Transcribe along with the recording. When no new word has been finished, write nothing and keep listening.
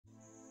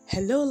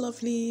Hello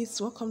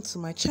lovelies, welcome to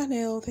my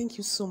channel. Thank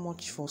you so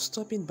much for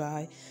stopping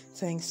by.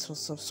 Thanks for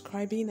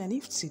subscribing, and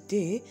if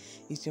today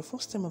is your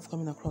first time of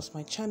coming across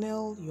my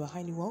channel, you are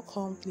highly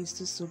welcome. Please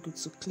do so good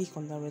to click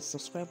on the red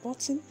subscribe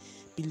button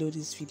below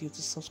this video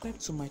to subscribe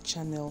to my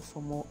channel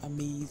for more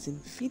amazing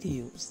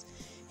videos.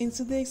 In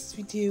today's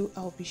video,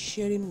 I'll be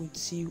sharing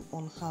with you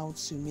on how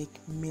to make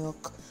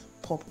milk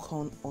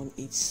popcorn on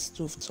a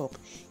stovetop.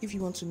 If you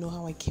want to know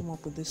how I came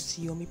up with this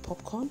yummy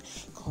popcorn,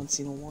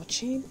 continue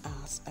watching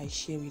as I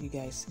share with you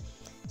guys.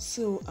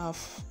 So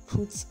I've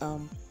put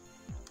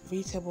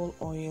vegetable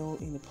oil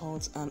in the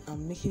pot and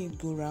I'm making it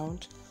go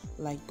around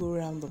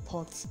the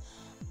pot,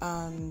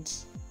 and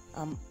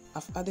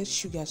I've added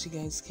sugar, as you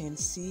guys can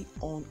see,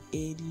 on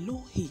a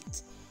low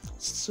heat.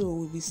 So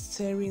we'll be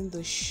stirring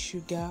the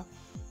sugar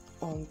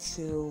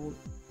until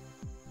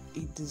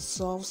it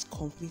dissolves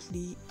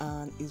completely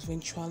and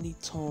eventually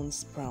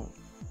turns brown.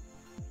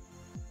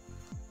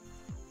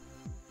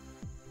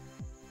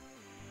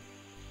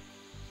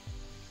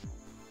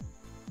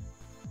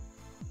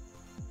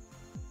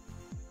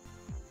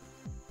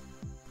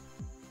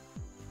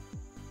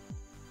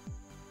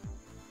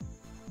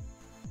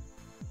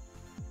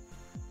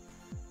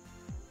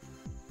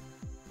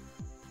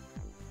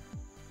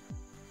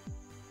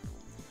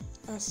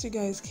 As you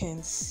guys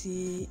can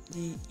see,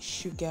 the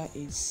sugar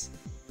is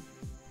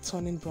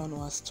turning brown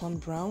or has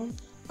turned brown,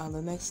 and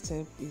the next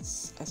step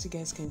is, as you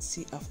guys can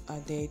see, I've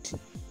added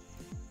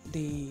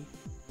the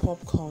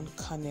popcorn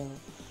kernel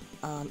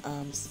and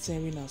I'm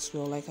stirring as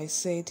well. Like I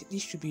said,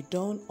 this should be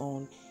done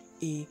on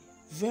a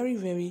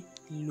very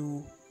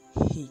low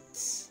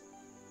heat.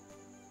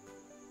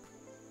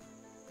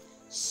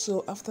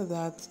 So after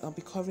that, I'll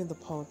be covering the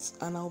pot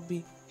and I'll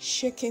be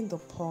shaking the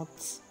pot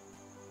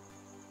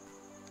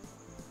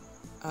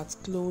at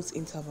close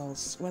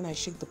intervals. When I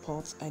shake the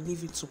pot, I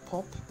leave it to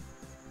pop,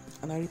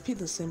 and I repeat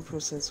the same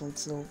process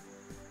until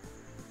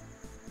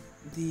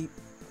the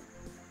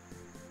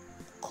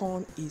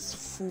corn is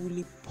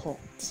fully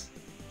popped.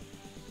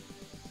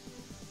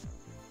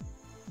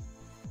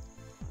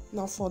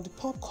 Now for the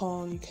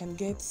popcorn, you can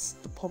get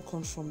the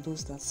popcorn from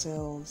those that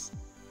sells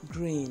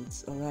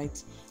grains,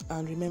 alright?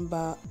 And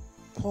remember,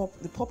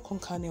 the popcorn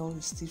kernel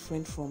is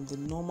different from the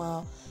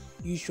normal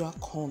usual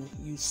corn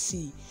you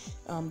see.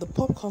 The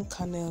popcorn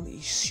kernel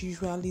is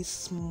usually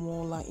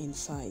smaller in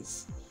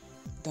size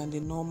than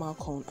the normal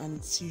corn, and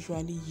it's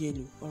usually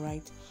yellow,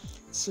 alright?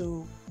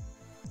 So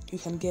you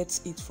can get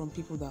it from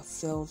people that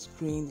sells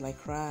grain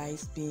like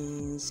rice,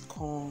 beans,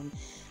 corn,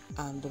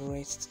 and the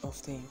rest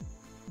of them.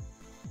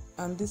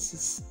 And this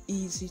is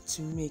easy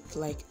to make.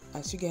 Like,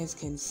 as you guys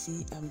can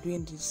see, I'm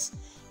doing this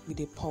with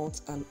a pot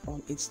and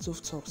on a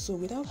stovetop. So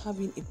without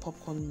having a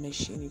popcorn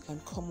machine, you can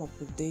come up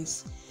with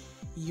this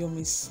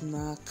yummy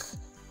snack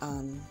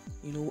and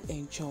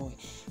enjoy.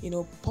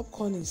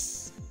 Popcorn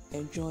is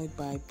enjoyed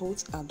by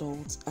both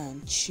adults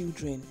and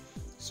children,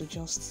 so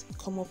just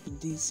come up with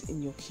this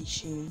in your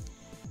kitchen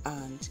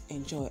and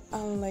enjoy.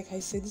 And like I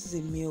said, this is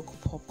a milk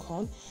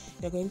popcorn.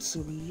 You're going to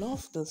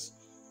love this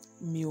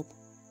milk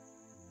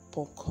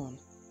popcorn.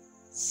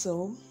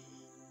 So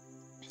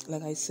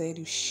like I said,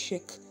 you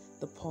shake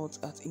the pot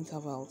at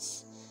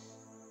intervals.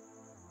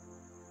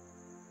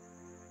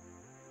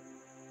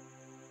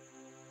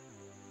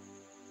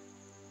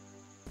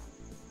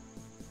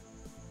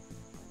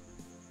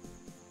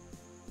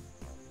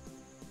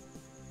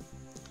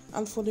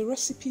 And for the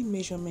recipe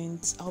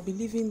measurements, I'll be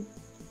leaving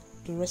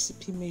the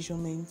recipe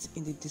measurements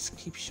in the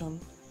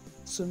description,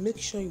 so make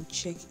sure you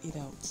check it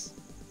out.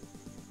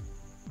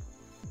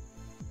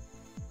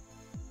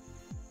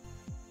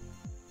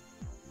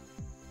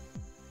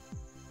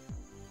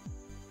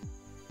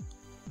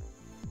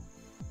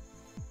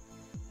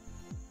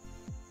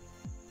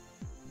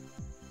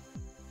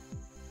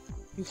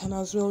 You can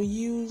as well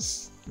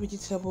use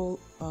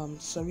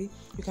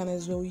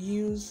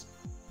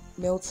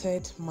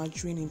melted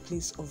margarine in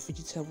place of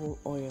vegetable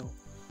oil.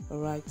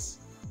 Alright,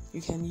 you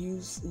can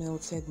use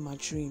melted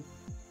margarine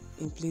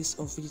in place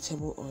of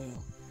vegetable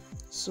oil.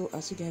 So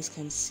as you guys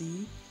can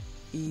see,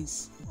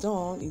 it's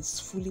done, it's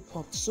fully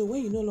popped. So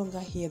when you no longer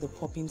hear the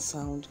popping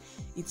sound,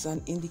 it's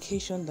an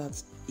indication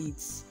that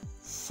it's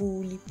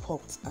fully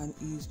popped and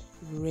is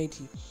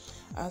ready.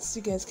 As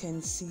you guys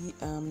can see,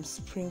 I'm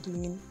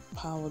sprinkling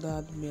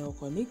powdered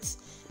milk on it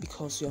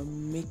because you're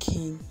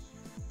making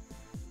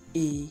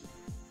a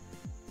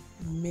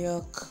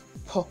milk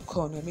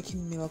popcorn. We're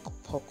making milk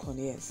popcorn,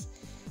 yes.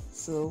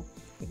 So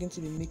we're going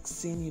to be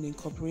mixing,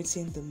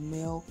 incorporating the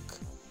milk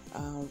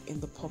in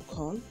the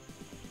popcorn,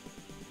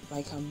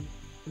 like I'm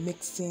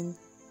mixing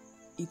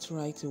it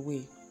right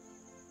away.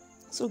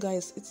 So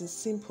guys, it's a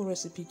simple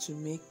recipe to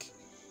make.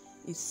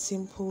 It's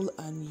simple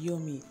and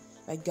yummy.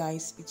 Like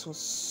guys, it was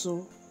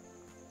so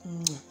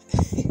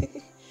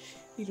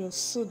it was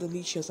so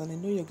delicious, and I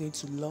know you're going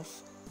to love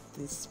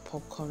this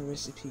popcorn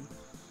recipe.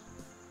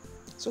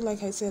 So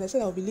like I said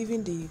I'll be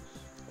leaving the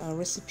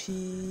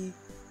recipe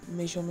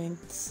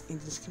measurements in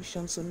the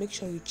description, so make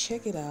sure you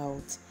check it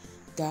out.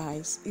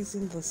 Guys,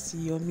 isn't this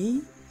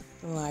yummy?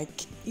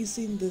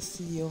 Isn't this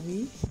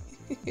yummy?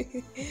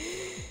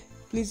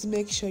 Please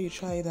make sure you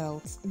try it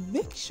out.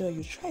 Make sure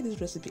you try this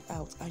recipe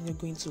out and you're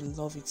going to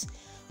love it.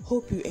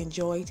 Hope you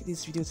enjoyed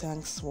this video.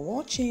 Thanks for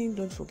watching.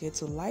 Don't forget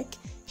to like,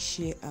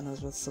 share, and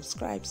as well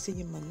subscribe. See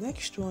you in my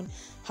next one.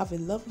 Have a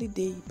lovely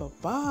day. Bye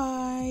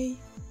bye.